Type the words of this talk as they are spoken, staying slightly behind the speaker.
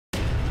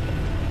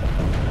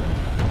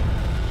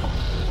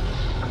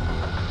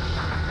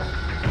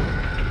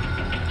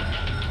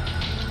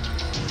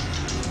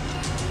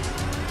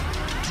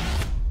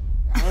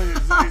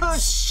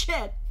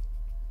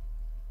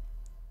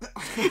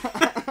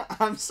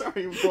I'm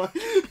sorry, boy.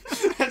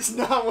 That's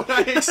not what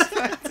I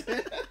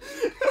expected.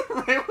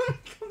 Right when I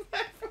come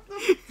back from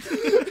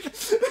the...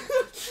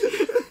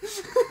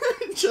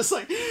 Just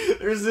like,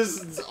 there's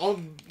this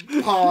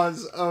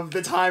pause of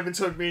the time it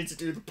took me to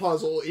do the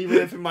puzzle, even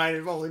if it might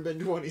have only been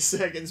 20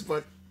 seconds,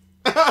 but...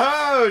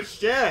 Oh,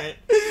 shit!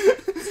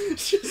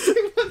 Just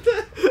like, what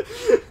the...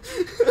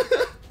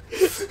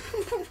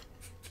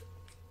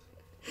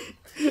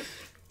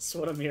 That's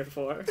what I'm here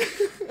for.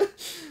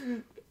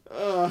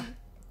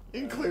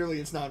 And clearly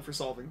it's not for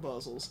solving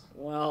puzzles.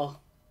 Well,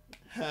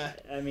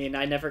 I mean,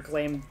 I never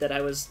claimed that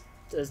I was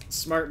a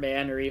smart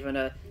man or even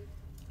a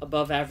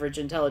above-average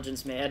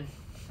intelligence man.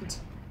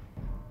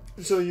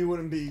 So you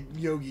wouldn't be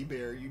Yogi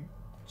Bear, you'd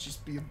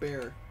just be a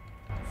bear.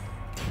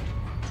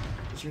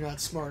 Because you're not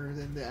smarter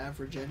than the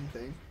average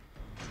anything.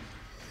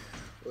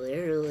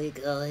 Where are we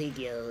going,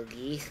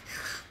 Yogi?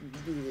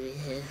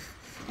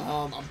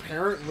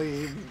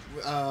 Apparently,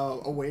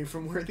 away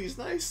from where these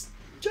nice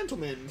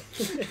gentlemen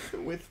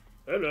with...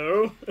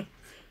 Hello.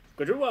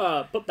 Could you,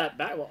 put that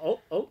back?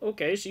 Well, oh,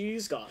 okay,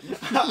 she's gone.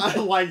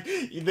 Like,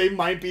 they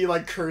might be,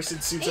 like,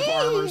 cursed suits of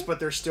armors, but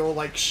they're still,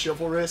 like,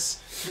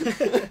 chivalrous.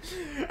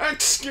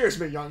 Excuse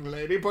me, young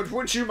lady, but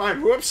would you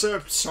mind... Whoops,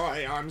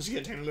 sorry, arm's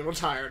getting a little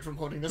tired from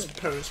holding this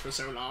pose for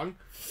so long.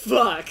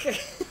 Fuck.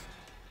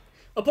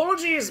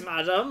 Apologies,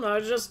 madam. I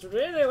just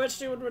really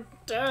wish you would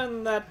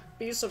return that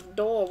piece of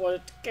door where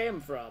it came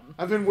from.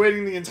 I've been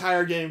waiting the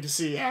entire game to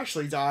see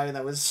Ashley die, and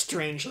that was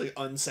strangely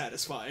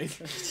unsatisfying.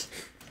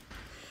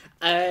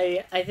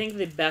 I think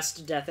the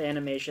best death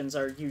animations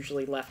are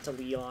usually left to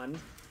Leon.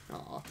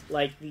 Aw.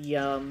 Like the,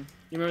 you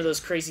remember those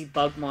crazy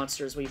bug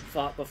monsters we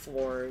fought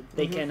before?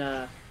 They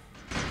can,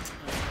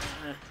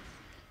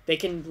 they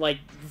can, like,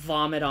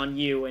 vomit on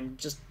you and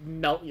just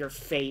melt your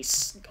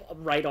face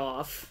right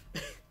off.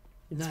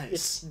 Nice.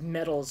 It's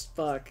metal as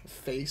fuck.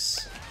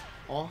 Face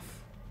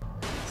off?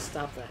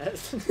 Stop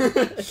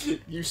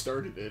that. You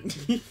started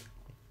it.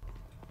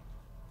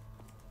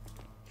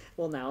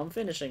 Well, now I'm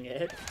finishing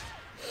it.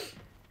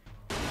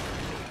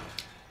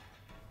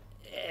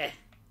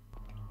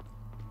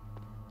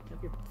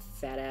 Up your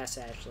fat ass,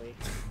 Ashley.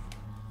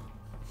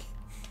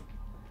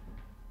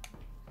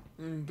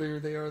 The bigger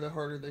they are, the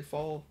harder they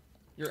fall.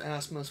 Your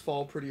ass must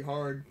fall pretty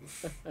hard.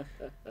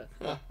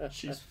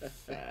 She's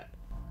fat.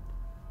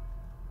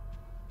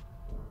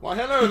 Why,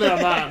 hello there,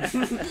 man.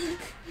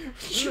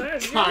 You're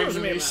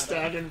kindly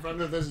stand in front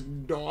of this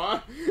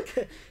door.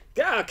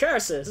 Ah,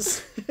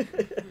 curses!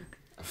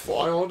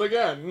 Foiled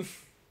again.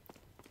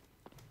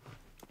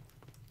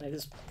 Like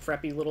this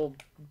preppy little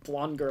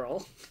blonde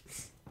girl.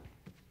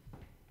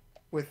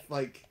 With,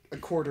 like, a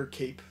quarter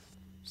cape.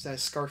 Is that a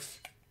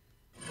scarf?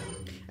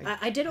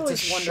 I did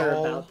always wonder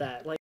shawl. about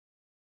that. Like,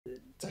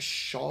 It's a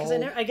shawl?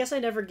 because I guess I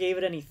never gave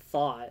it any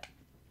thought.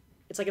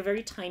 It's like a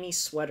very tiny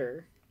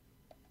sweater.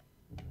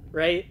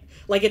 Right?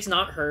 Like, it's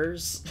not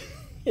hers.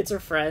 It's her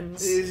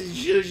friend's.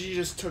 You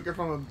just took her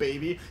from a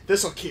baby.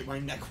 This'll keep my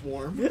neck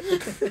warm.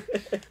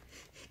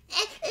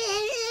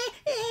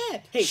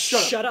 Hey,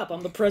 shut up.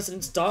 I'm the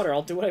president's daughter.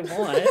 I'll do what I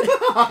want.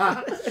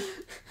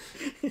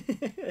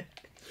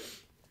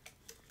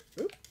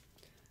 Oop.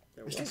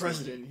 Mr.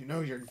 President, you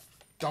know your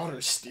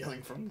daughter's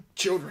stealing from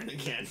children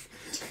again.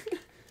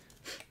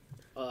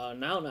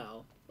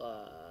 Now.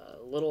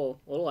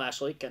 Little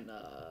Ashley can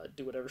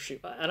do whatever she...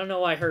 I don't know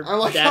why her I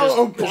like dad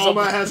how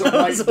Obama has a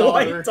white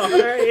daughter. White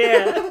daughter,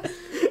 yeah.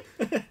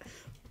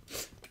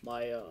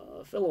 My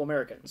fellow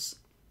Americans,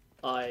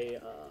 I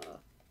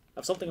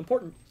have something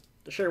important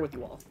to share with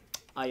you all.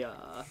 I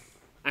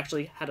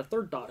actually had a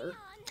third daughter.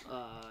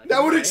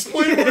 That would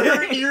explain where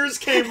her ears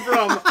came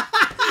from.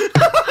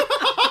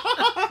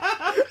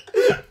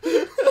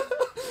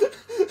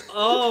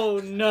 Oh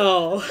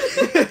no.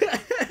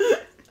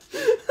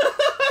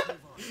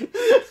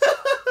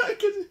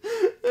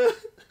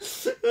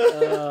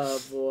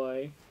 Oh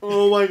boy.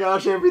 Oh my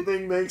gosh,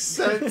 everything makes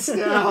sense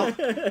now.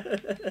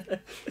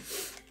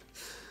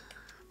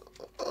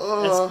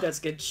 That's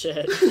good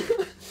shit.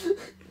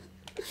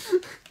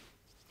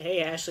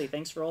 Hey Ashley,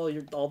 thanks for all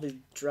the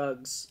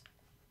drugs.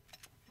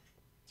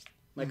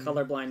 My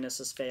colorblindness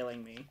is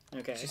failing me.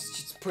 Okay.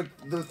 Just put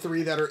the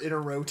three that are in a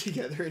row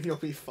together and you'll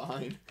be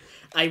fine.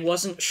 I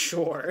wasn't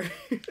sure.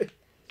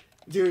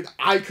 Dude,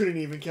 I couldn't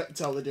even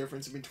tell the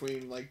difference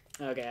between, like,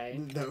 okay.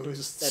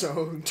 those,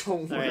 so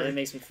don't worry. Alright, that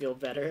makes me feel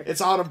better. It's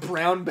on a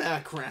brown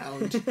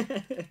background,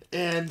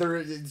 and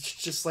it's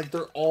just, like,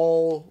 they're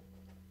all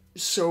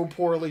so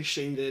poorly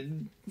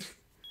shaded.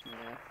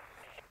 Yeah.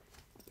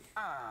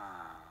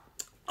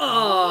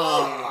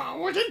 Oh,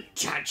 what a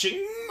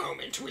touching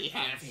moment we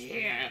have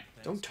here.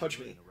 Don't touch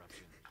me.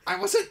 I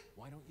wasn't...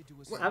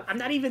 I'm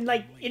not even,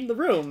 like, in the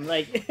room,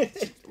 like...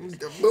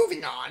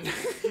 Moving on.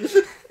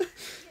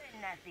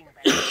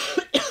 So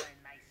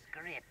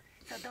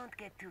don't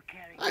get too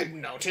carried. I've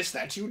noticed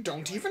that you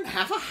don't even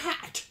have a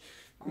hat.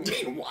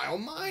 Meanwhile,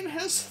 mine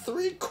has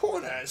 3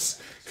 corners.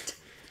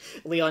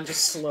 Leon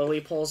just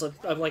slowly pulls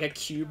like a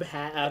cube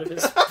hat out of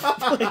his...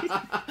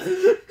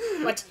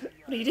 What?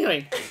 What are you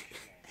doing?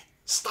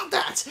 Stop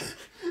that!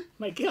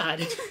 My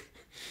god.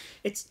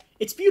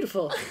 It's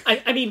beautiful.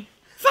 I mean,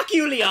 fuck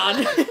you,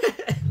 Leon.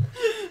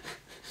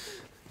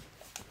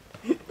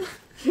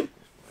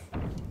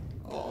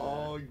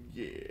 Oh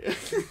yeah.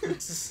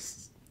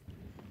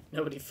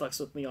 Nobody fucks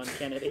with Leon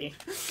Kennedy.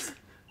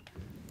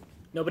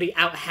 Nobody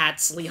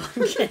out-hats Leon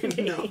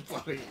Kennedy.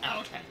 Nobody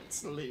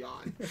out-hats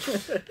Leon.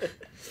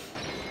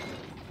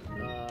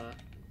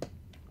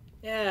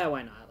 Yeah,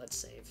 why not? Let's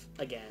save.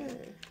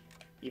 Again.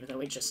 Even though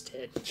we just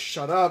did.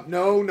 Shut up.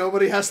 No,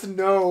 nobody has to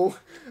know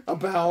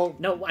about...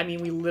 No, I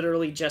mean, we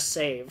literally just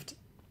saved.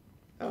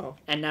 Oh.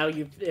 And now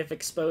you've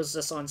exposed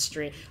us on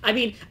stream. I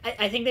mean,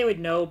 I think they would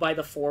know by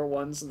the 4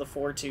 1s and the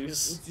 4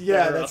 2s.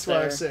 Yeah, that's what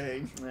I'm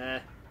saying.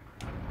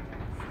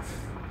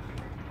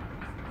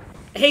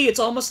 Hey, it's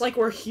almost like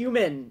we're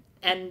human,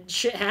 and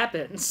shit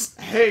happens.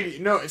 Hey,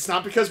 no, it's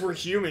not because we're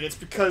human, it's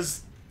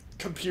because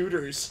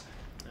computers.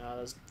 Oh,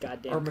 those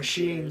goddamn or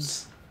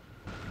machines.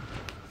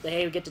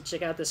 Hey, we get to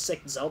check out this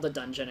sick Zelda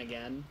dungeon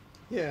again.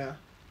 Yeah.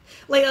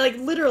 Like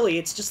literally,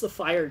 it's just the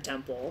fire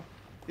temple.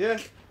 Yeah.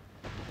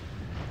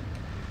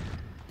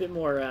 Bit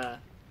more,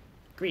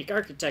 Greek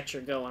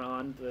architecture going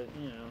on, but,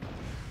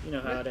 you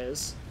know how it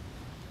is.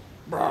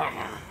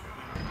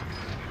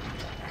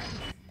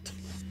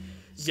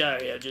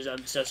 Sorry, I'm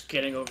just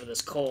getting over this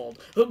cold.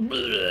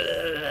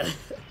 But,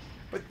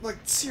 like,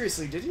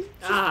 seriously, did he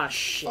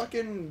Shit.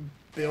 fucking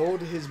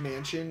build his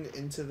mansion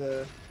into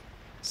the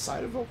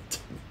side of a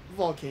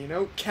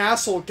volcano?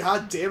 Castle,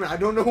 god damn it, I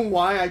don't know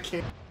why I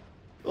can't...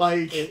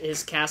 Like...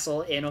 His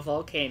castle in a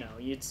volcano.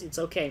 It's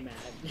okay, man.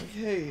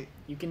 Okay.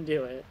 You can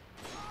do it.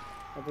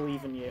 I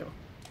believe in you.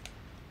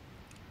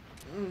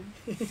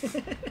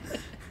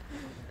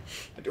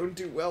 I don't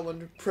do well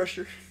under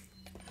pressure.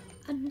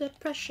 Under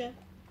pressure.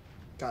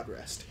 God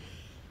rest.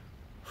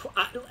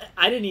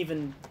 I didn't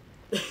even...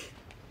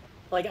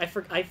 like, I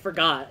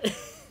forgot.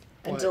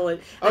 Until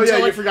it... Oh yeah,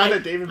 you forgot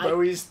that David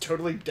Bowie's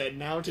totally dead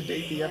now to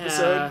date the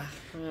episode?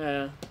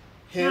 Yeah.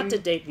 Him, Not to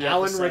date the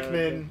Alan episode.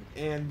 Rickman,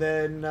 and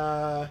then,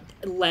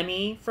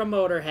 Lemmy from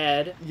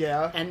Motorhead.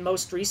 Yeah. And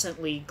most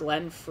recently,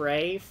 Glenn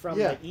Frey from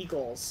the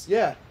Eagles.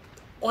 Yeah.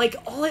 Like,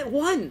 all at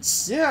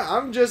once! Yeah,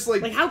 I'm just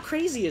like... Like, how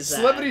crazy is that?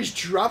 Celebrities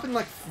dropping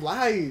like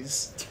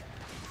flies.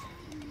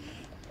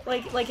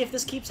 Like if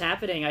this keeps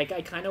happening, I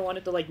kind of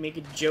wanted to, like, make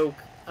a joke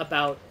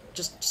about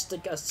just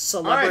like, a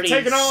celebrity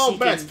Alright, taking all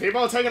bets,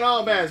 people, taking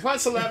all bets.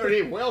 What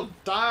celebrity will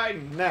die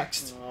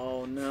next?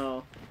 Oh,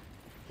 no.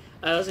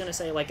 I was gonna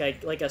say, like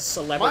a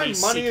celebrity My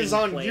money is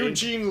on plague.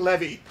 Eugene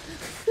Levy.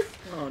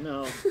 Oh,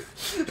 no.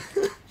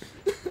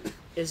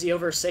 Is he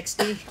over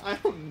 60? I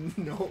don't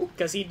know.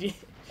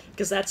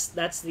 Because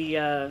that's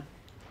the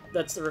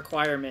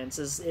requirements,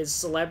 is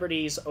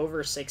celebrities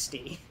over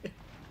 60.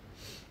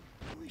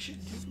 Holy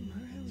shit, David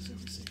Murray was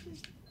over 60?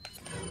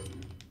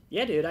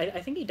 Yeah, dude, I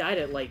think he died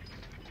at, like...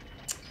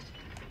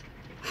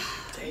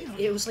 Damn.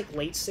 It was, like,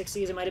 late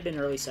 60s, it might have been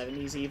early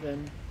 70s,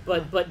 even.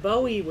 But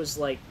Bowie was,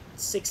 like,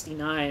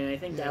 69, and I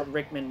think that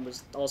Rickman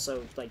was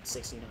also, like,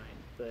 69,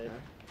 but...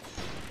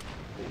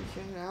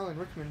 Alan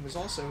Rickman was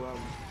also,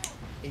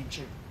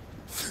 ancient.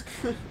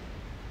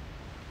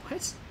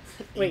 What?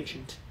 Wait.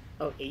 Ancient.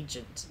 Oh,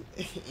 agent.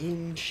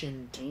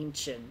 Ancient.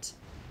 Ancient.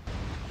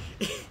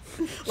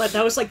 Like,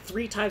 that was like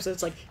 3 times, so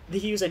it's like,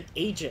 he was an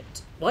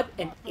agent. What?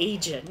 An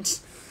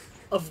agent?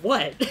 Of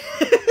what?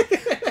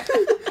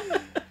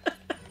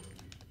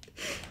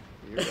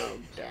 You know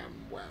damn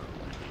well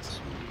what he's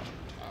an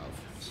agent of.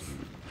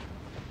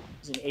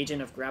 He's an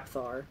agent of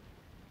Grapthar.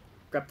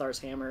 Grapthar's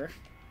hammer.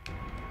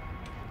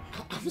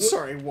 I'm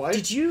sorry, what?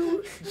 Did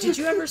you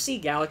ever see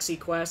Galaxy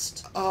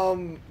Quest?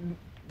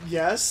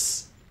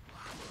 Yes.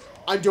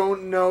 I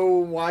don't know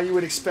why you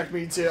would expect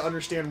me to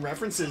understand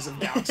references of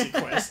Galaxy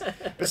Quest,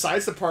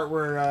 besides the part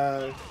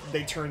where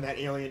they turn that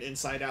alien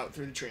inside out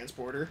through the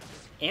transporter.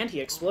 And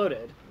he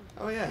exploded.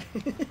 Oh yeah.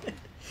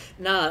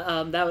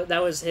 Nah,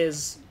 that was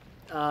his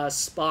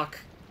Spock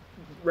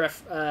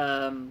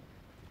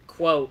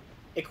quote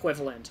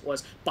equivalent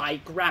was, "By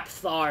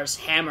Grapthar's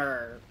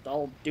hammer,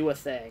 I'll do a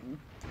thing."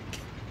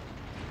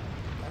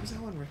 That was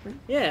Alan Rickman?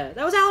 Yeah,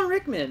 that was Alan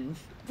Rickman.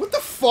 What the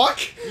fuck?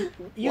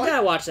 You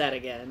gotta watch that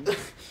again.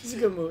 It's a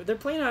good movie. They're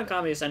playing it on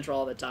Comedy Central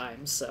all the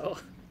time, so...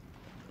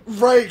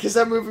 Right, because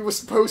that movie was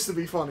supposed to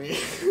be funny.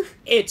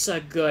 It's a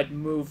good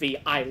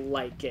movie. I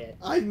like it.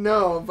 I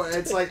know, but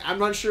it's like, I'm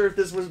not sure if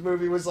this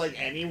movie was, like,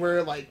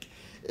 anywhere, like,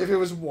 if it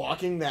was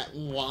walking that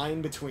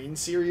line between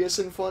serious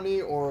and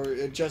funny, or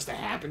it just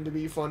happened to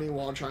be funny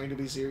while trying to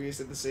be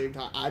serious at the same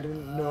time. I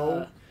don't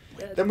know.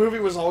 The movie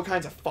was all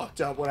kinds of fucked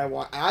up when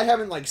I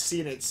haven't, like,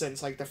 seen it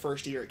since, like, the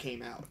first year it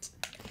came out.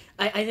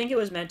 I think it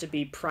was meant to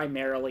be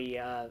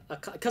primarily,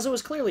 because it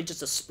was clearly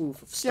just a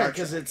spoof of Star Trek.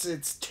 Yeah, because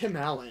it's Tim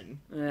Allen.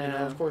 Yeah, you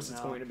know, of course it's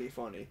going to be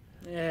funny.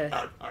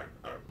 Yeah.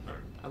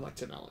 I like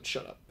Tim Allen.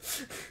 Shut up.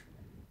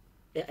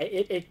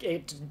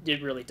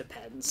 It really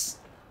depends.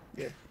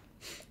 Yeah.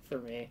 For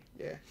me.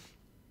 Yeah.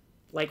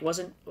 Like,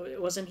 wasn't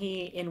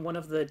he in one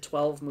of the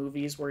 12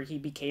 movies where he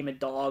became a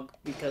dog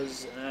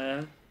because,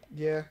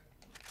 Yeah.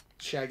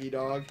 Shaggy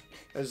Dog,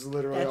 as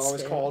literally all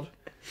it's called.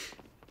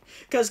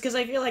 Because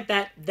I feel like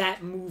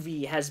that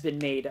movie has been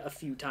made a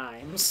few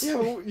times. Yeah,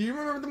 well, you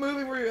remember the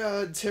movie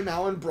where Tim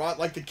Allen brought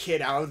like the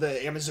kid out of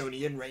the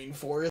Amazonian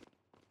rainforest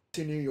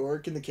to New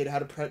York, and the kid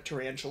had a pet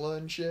tarantula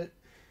and shit?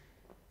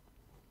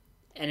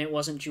 And it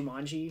wasn't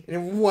Jumanji? And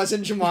it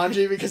wasn't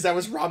Jumanji because that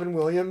was Robin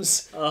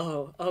Williams.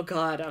 Oh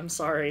God, I'm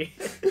sorry.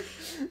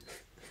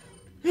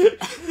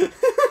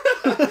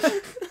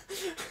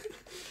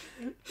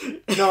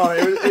 No,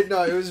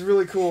 it was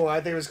really cool.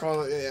 I think it was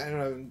called, I don't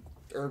know,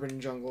 Urban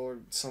Jungle or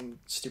some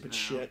stupid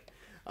shit.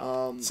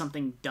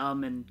 Something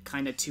dumb and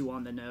kind of too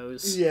on the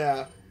nose.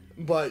 Yeah,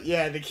 but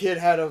yeah, the kid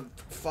had a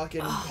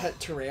fucking pet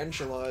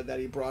tarantula that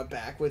he brought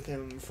back with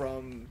him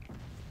from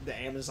the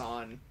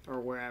Amazon. Or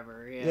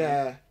wherever, yeah.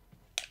 Yeah.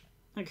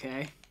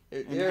 Okay.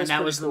 And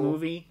that was cool. the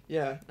movie?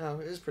 Yeah, no,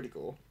 it was pretty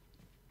cool.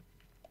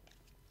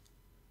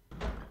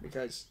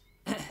 Because,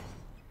 I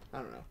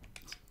don't know,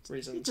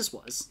 reasons. It just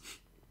was.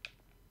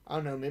 I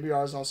don't know, maybe I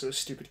was also a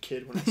stupid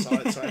kid when I saw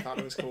it, so I thought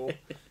it was cool.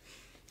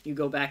 You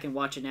go back and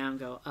watch it now and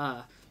go,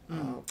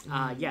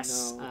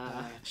 yes.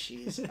 No,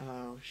 jeez,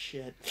 oh,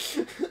 shit.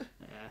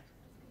 Yeah.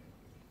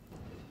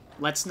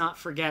 Let's not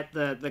forget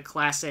the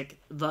classic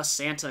The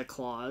Santa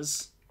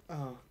Claus.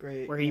 Oh,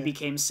 great. Where he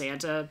became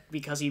Santa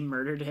because he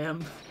murdered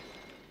him.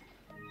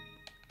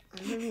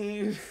 I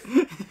mean,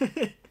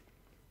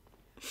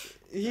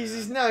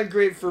 he's not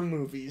great for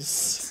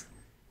movies.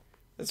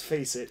 Let's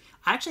face it.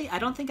 Actually, I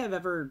don't think I've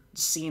ever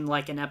seen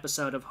like an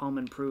episode of Home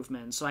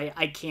Improvement, so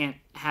I can't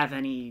have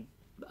any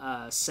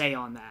say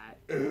on that.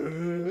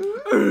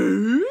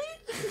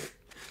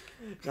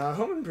 No,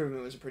 Home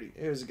Improvement was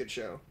it was a good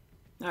show.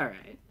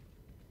 Alright.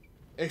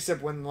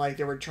 Except when like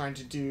they were trying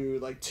to do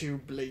like too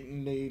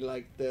blatantly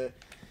like the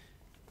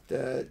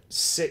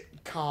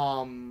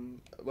sitcom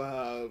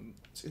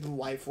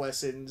life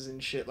lessons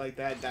and shit like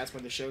that. That's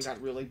when the show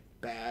got really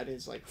bad.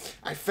 It's like,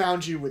 I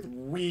found you with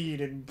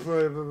weed and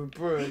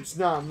it's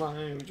not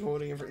mine.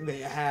 They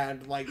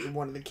had like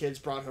one of the kids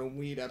brought home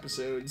weed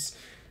episodes.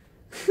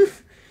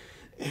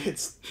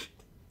 It's.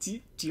 Do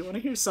you want to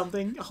hear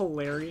something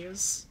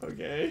hilarious?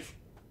 Okay.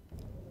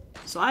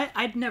 So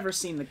I'd never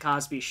seen The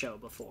Cosby Show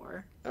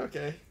before.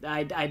 Okay.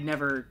 I'd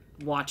never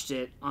watched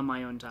it on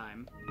my own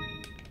time.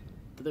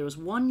 But there was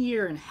one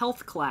year in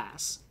health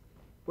class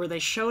where they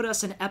showed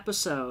us an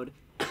episode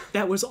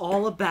that was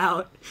all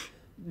about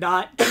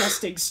not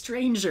trusting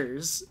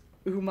strangers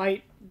who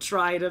might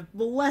try to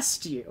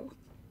molest you.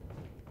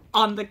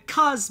 On The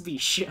Cosby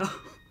Show.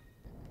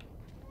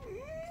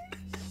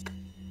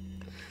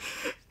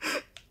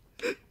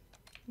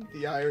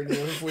 The irony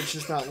of which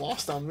is not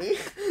lost on me.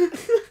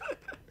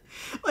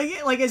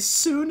 Like as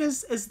soon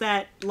as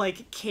that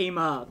like came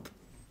up,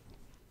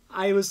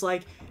 I was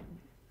like,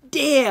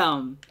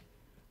 damn,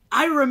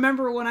 I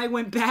remember when I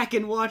went back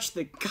and watched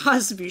The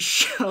Cosby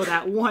Show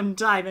that one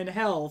time in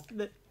health.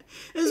 That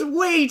is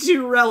way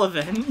too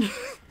relevant.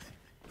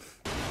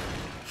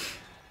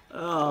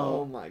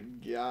 Oh my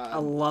god. I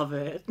love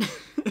it.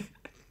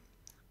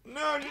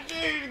 No,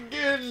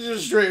 the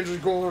stranger's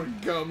going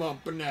to come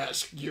up and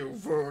ask you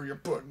for your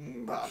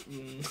pudding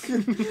button.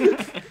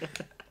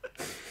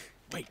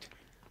 Wait.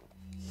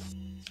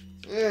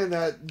 And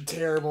that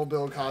terrible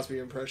Bill Cosby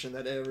impression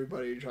that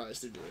everybody tries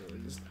to do.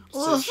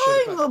 Well, the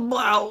thing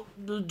about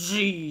the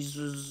cheese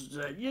is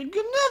that you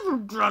can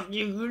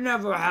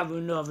never have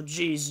enough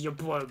cheese. You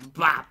put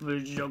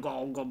poppers, you're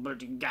gonna go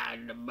put it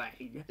in the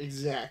bag.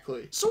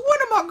 Exactly. So when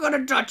am I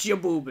gonna touch your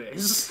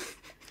boobies?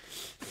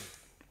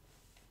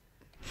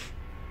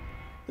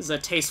 This is a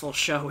tasteful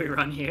show we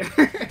run here.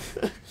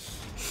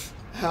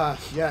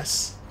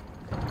 Yes.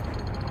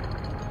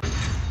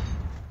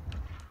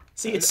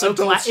 See, it's so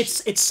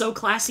it's so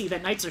classy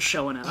that knights are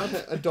showing up.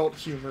 Adult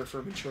humor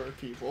for mature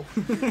people.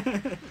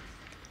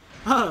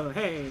 Oh,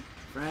 hey,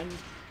 friend.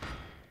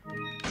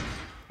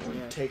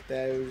 Take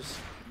those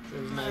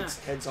knights'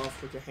 heads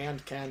off with your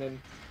hand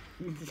cannon.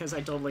 Because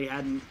I totally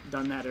hadn't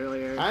done that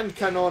earlier. Hand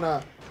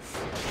cannona.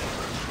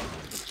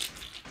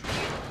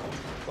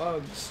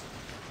 Bugs.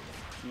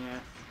 Yeah.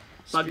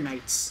 Bug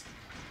knights.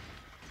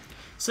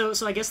 So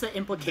I guess the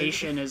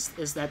implication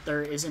is that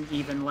there isn't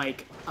even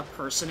like a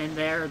person in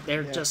there.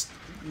 They're just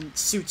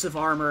suits of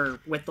armor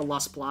with the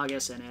Las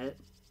Plagas in it.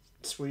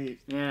 Sweet.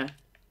 Yeah.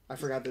 I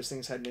forgot those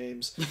things had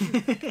names.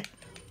 I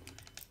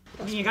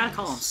mean, you gotta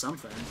call them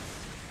something.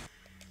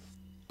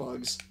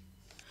 Bugs.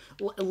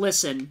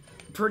 Listen,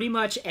 pretty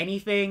much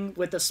anything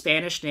with a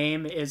Spanish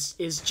name is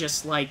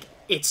just like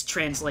its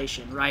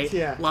translation, right?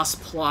 Yeah. Las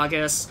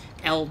Plagas,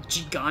 El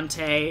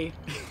Gigante,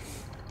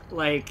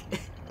 like.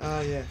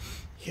 Oh yeah.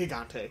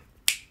 Gigante.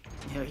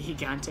 No,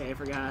 Gigante, I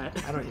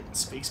forgot. I don't even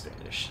speak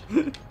Spanish.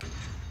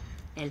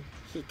 El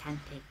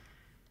Gigante.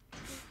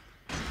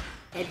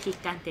 El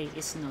Gigante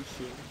is not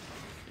here.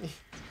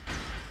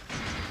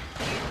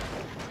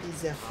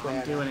 He's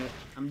afuera.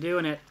 I'm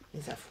doing it.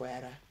 He's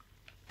afuera.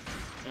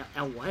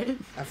 El what?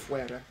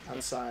 Afuera.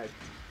 Outside.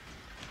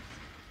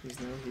 He's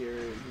no here.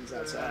 He's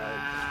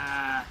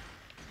outside.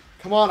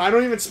 Come on, I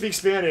don't even speak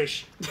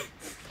Spanish.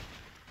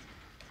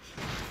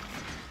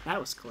 That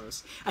was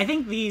close. I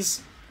think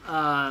these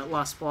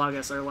Las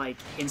Plagas are like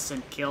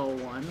instant kill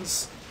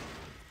ones.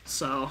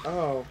 So.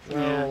 Oh,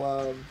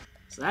 well, yeah.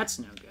 So that's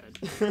no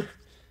good.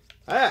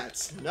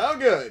 That's no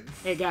good.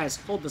 Hey guys,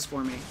 hold this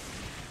for me.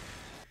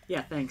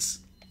 Yeah, thanks.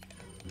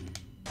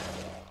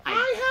 I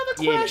have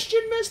a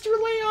question, Mr.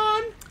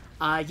 Leon.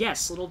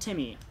 Yes, little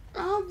Timmy.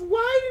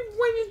 Why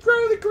when you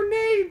throw the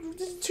grenade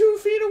 2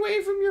 feet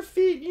away from your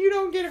feet, you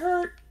don't get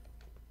hurt?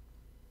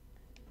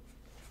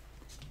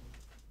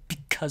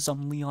 Because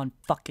I'm Leon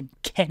fucking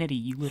Kennedy,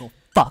 you little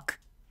fuck.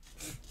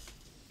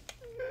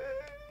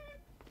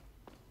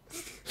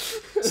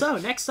 So,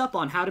 next up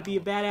on How to Be a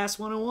Badass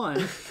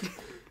 101.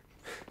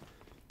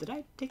 Did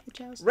I take the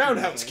chows?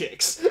 Roundhouse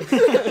kicks.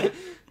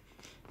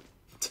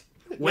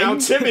 Now,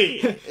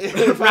 Timmy.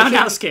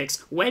 Roundhouse kicks.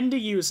 When to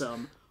use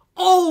them.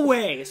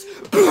 Always.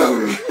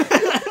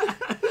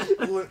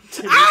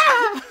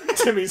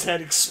 Timmy's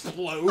head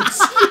explodes.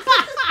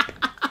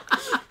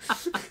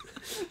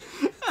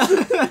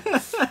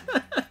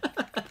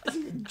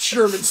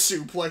 German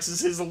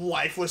suplexes his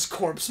lifeless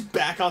corpse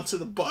back onto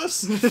the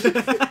bus.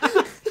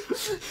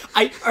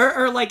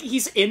 Or like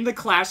he's in the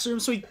classroom,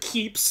 so he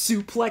keeps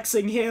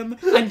suplexing him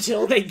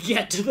until they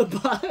get to the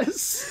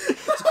bus.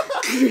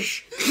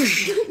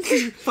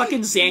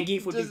 Fucking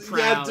Zangief would be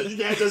proud.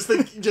 Yeah,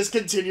 just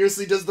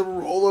continuously does the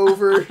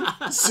rollover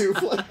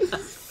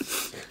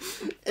suplex.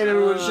 And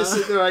everyone's just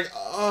sitting there like,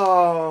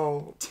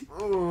 oh.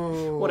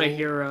 What a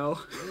hero.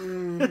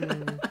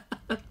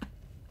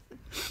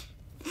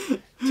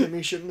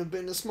 Timmy shouldn't have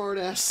been a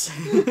smartass.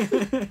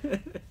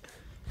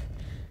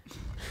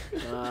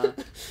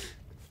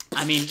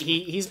 I mean,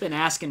 he's been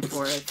asking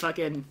for it.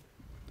 Fucking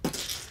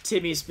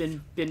Timmy's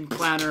been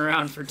clowning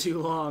around for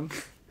too long.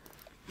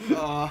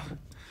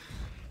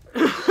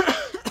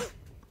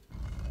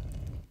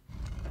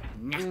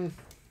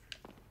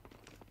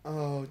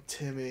 Oh,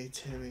 Timmy.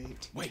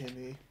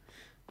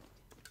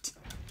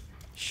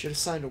 Should have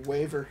signed a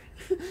waiver.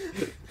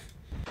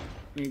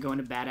 When you're going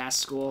to badass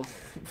school.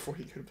 Before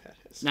you go to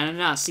badass.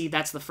 No. See,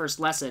 that's the first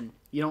lesson.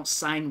 You don't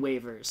sign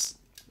waivers.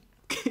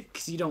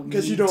 Because you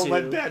don't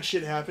let bad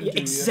shit happen to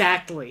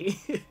exactly.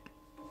 you.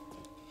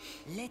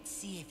 Let's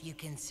see if you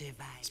can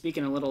survive.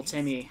 Speaking of little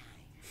Timmy,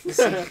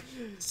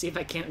 see if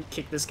I can't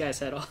kick this guy's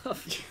head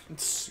off.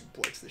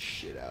 Suplex the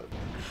shit out of him.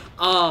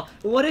 Oh,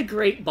 what a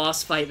great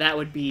boss fight that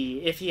would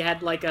be if he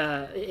had like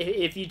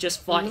if you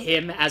just fought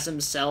him as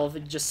himself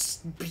and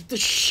just beat the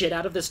shit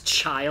out of this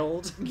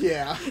child.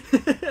 Yeah.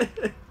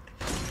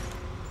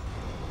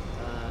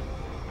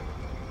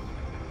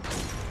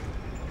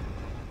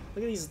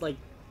 Look at these like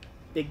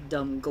big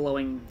dumb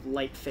glowing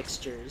light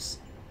fixtures.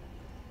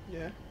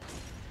 Yeah.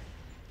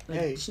 Like,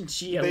 hey,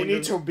 they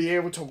need to be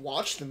able to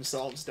watch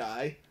themselves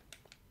die.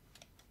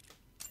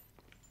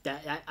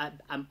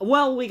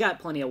 Well, we got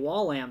plenty of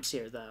wall lamps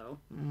here, though.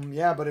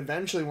 Yeah, but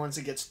eventually, once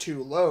it gets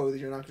too low,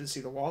 you're not going to see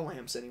the wall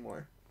lamps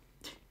anymore.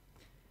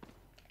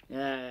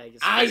 Yeah,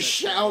 I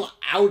shall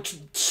out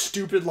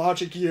stupid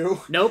logic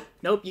you. Nope,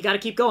 you got to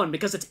keep going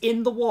because it's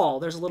in the wall.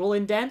 There's a little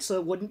indent, so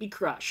it wouldn't be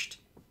crushed.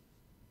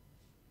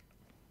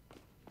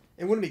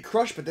 It wouldn't be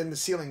crushed, but then the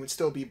ceiling would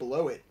still be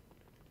below it.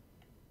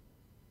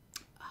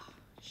 Oh,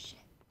 shit.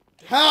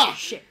 Ha!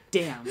 Shit,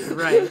 damn, you're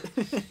right.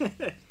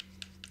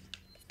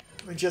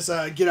 Let me just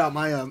get out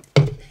my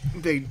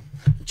big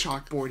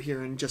chalkboard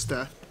here and just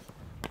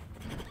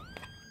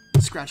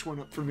scratch one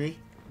up for me.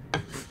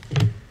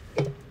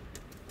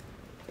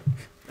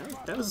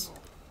 That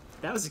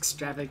was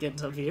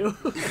extravagant of you.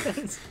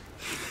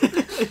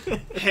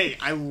 Hey,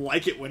 I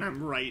like it when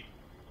I'm right.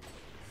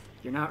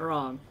 You're not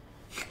wrong.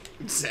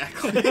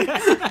 Exactly.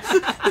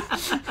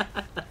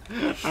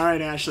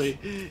 Alright,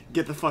 Ashley.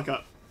 Get the fuck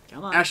up.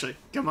 Come on. Ashley,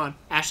 come on.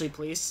 Ashley,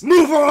 please.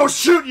 Move or I'll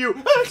shoot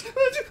you!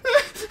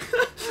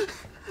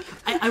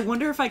 I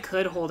wonder if I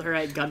could hold her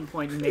at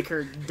gunpoint and make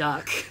her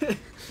duck.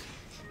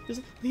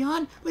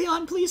 Leon,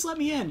 please let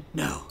me in.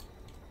 No.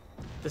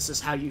 This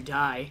is how you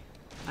die.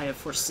 I have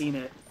foreseen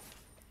it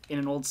in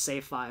an old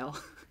save file.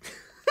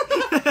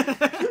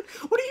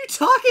 What are you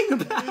talking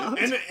about?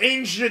 An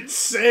ancient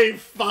save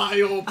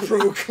file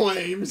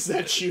proclaims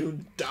that you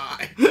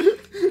die.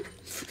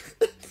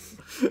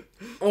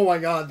 Oh my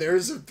god,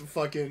 there's a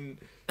fucking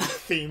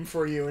theme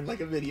for you in like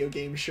a video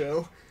game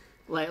show.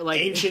 Like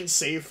ancient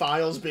save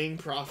files being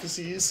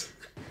prophecies.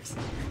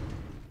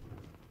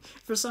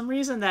 For some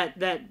reason that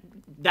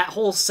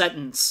whole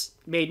sentence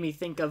made me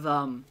think of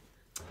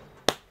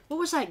what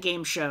was that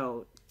game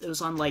show? It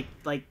was on like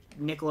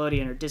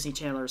Nickelodeon or Disney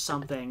Channel or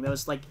something. That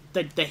was like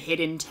the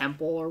Hidden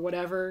Temple or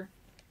whatever.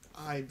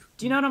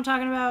 Do you know what I'm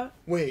talking about?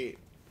 Wait,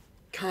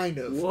 kind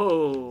of.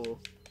 Whoa.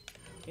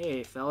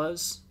 Hey,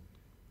 fellas.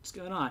 What's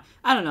going on?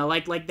 I don't know,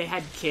 like they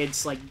had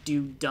kids like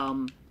do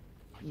dumb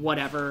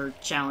whatever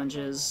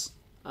challenges,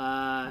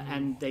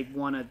 and they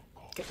want to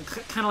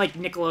kind of like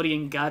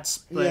Nickelodeon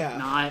Guts, but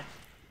not.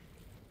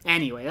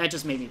 Anyway, that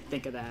just made me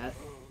think of that.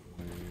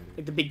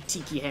 Like the big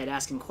tiki head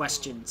asking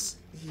questions.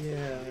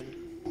 Yeah.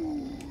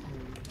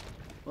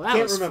 Well,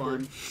 that was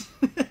fun.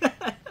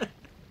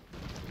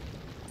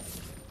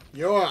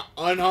 Your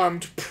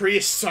unarmed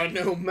priests are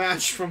no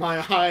match for my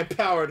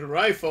high-powered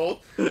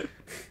rifle.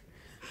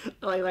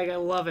 Like I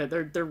love it.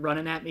 They're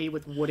running at me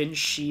with wooden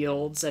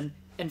shields and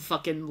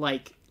fucking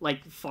like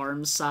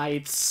farm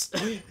scythes.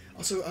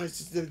 Also,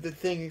 the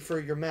thing for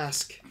your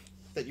mask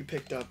that you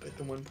picked up at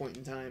the one point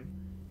in time.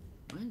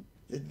 What?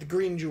 The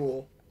green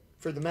jewel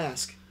for the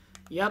mask.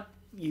 Yep,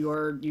 you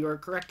are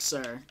correct,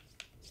 sir.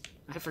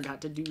 I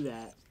forgot to do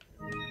that.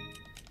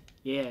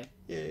 Yeah,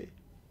 Yay.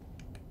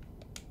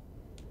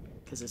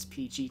 because it's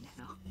PG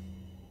now.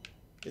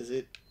 Is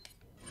it?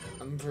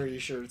 I'm pretty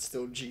sure it's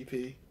still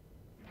GP.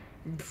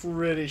 I'm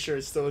pretty sure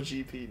it's still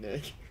GP,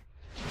 Nick.